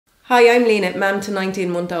Hi, I'm Lena, mam to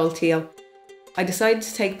 19-month-old Theo. I decided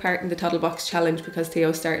to take part in the Toddle Box Challenge because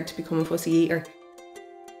Theo started to become a fussy eater.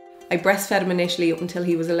 I breastfed him initially up until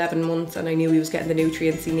he was 11 months and I knew he was getting the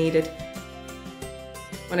nutrients he needed.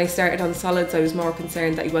 When I started on solids, I was more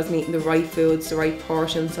concerned that he wasn't eating the right foods, the right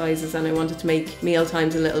portion sizes, and I wanted to make meal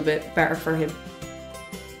times a little bit better for him.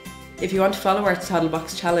 If you want to follow our Toddle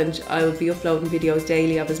Box Challenge, I will be uploading videos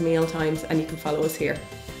daily of his meal times and you can follow us here.